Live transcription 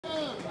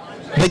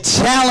The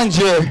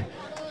challenger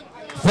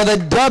for the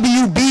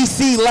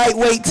WBC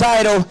lightweight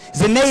title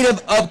is a native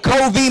of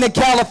Covina,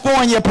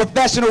 California.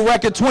 Professional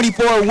record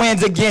 24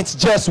 wins against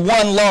just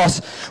 1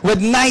 loss,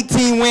 with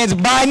 19 wins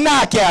by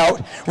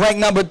knockout. Ranked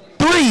number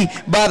 3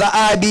 by the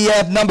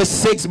IBF, number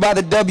 6 by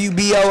the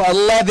WBO,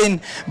 11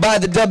 by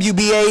the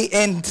WBA,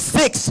 and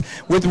 6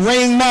 with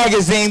Ring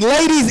Magazine.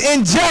 Ladies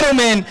and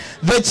gentlemen,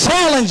 the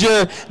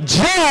challenger,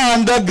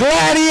 John the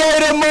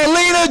Gladiator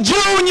Molina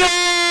Jr.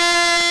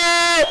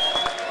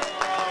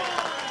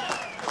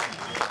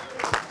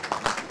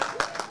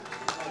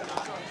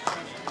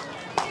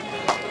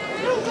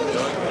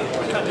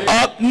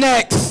 Up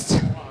next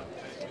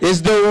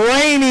is the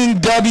reigning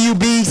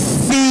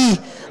WBC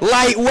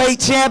lightweight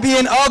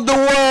champion of the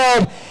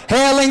world,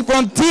 hailing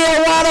from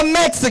Tijuana,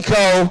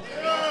 Mexico.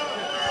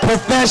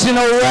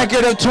 Professional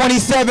record of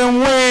 27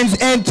 wins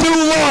and 2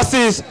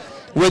 losses,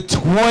 with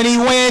 20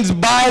 wins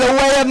by the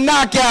way of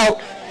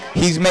knockout.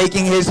 He's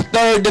making his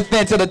 3rd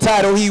defense of the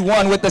title he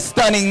won with a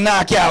stunning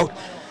knockout.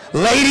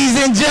 Ladies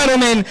and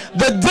gentlemen,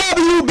 the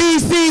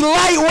WBC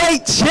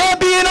lightweight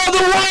champion of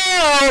the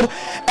world,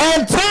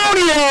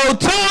 Antonio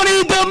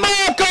 "Tony"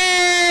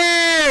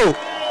 Demarco!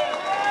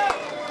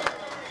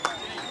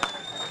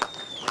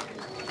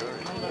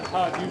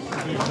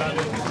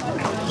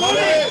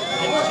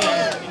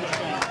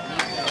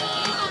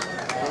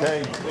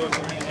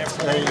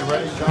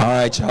 All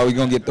right, y'all, we're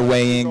going to get the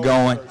weigh-in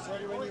going.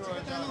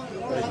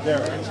 I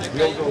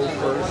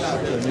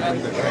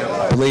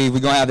believe we're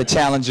going to have the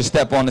challenger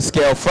step on the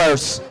scale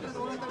first.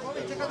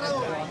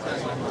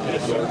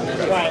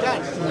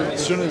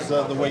 As soon as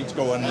the weights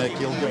go on, Nick,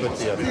 he'll give it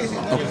to you.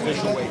 The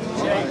official weight.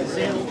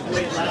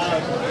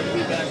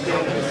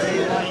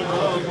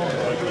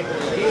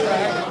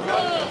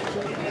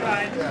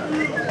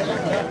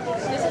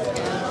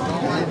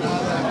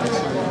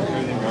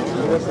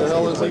 What the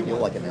hell is it? You'll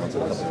like announce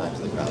it a couple times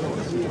to the crowd.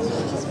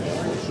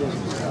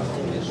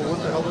 What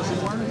the hell is he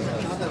wearing?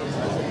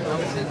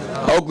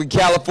 Oakland,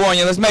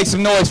 California. Let's make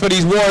some noise for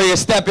these warriors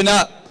stepping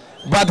up.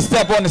 About to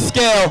step on the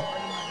scale.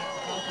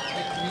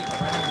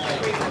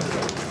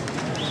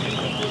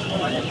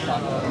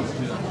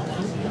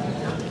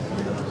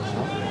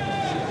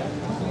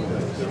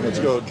 Let's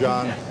go,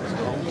 John.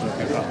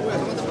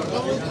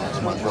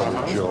 That's my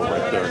brother Joe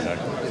right there, Nick.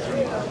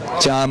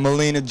 John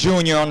Molina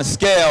Jr. on the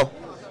scale.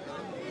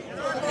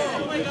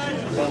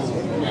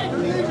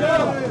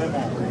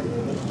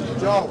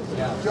 Joe,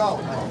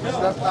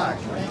 step back.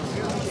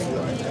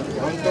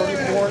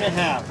 134 and a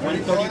half.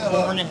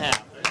 134 and a half.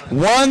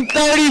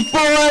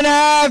 134 and a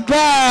half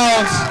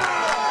pounds.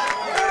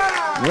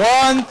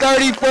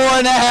 134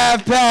 and a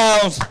half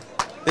pounds.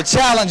 The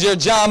challenger,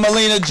 John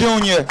Molina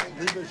Jr.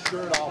 Leave his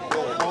shirt off.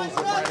 We'll close it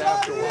right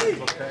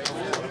afterwards, okay?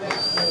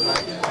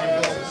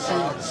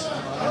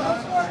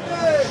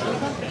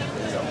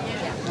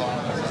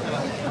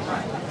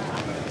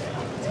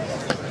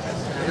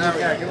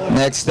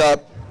 Next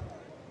up,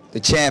 the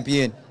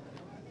champion.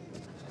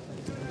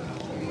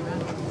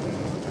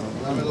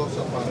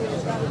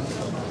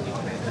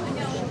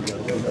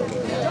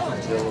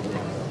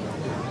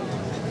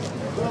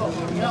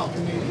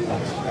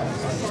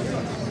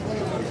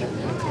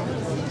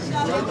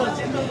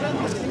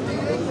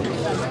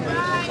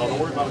 Don't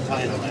worry about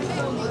tying it.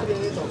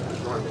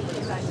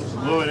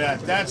 Look at that.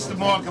 That's the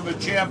mark of a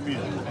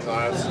champion.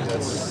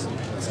 That's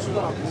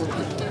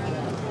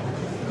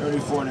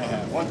 34 and a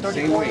half.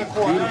 134 and a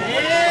quarter.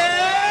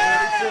 Yeah!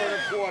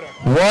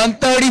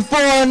 134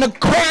 and a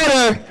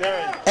quarter.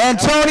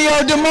 Antonio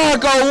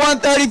Demarco,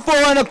 134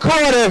 and a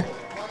quarter.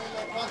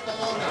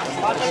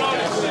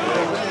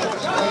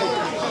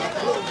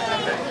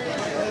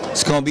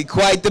 It's going to be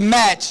quite the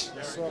match.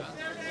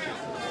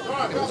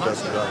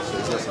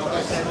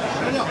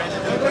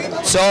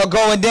 It's all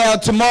going down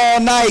tomorrow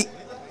night,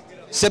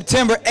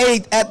 September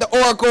 8th at the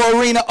Oracle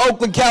Arena,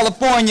 Oakland,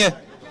 California.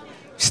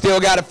 Still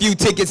got a few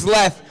tickets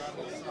left.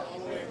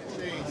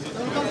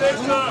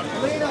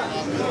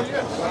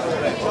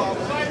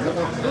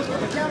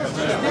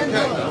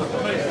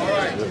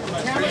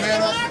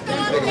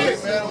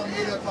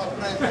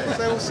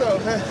 Say what's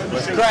up, man.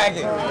 What's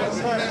cracking?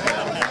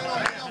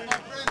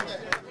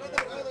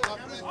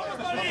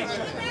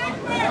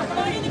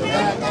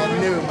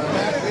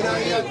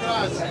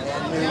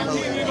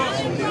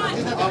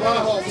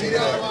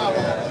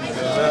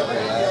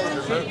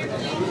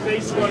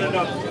 Face one and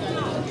up.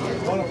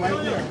 Hold it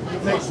right there.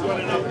 Face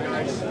one and up,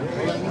 guys.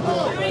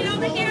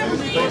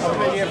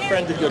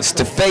 It's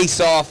the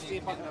face-off.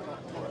 That's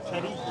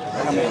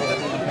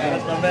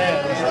my man.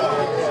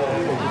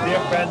 Dear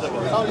friend of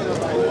his.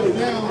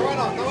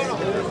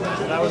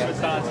 That was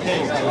Baton's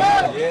king.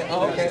 Yeah,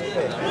 oh, okay.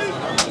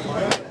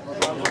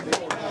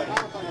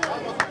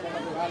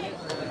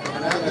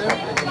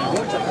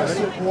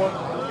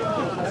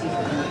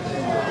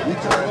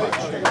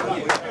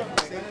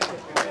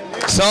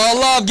 It's all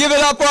love. Give it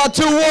up for our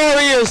 2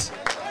 warriors.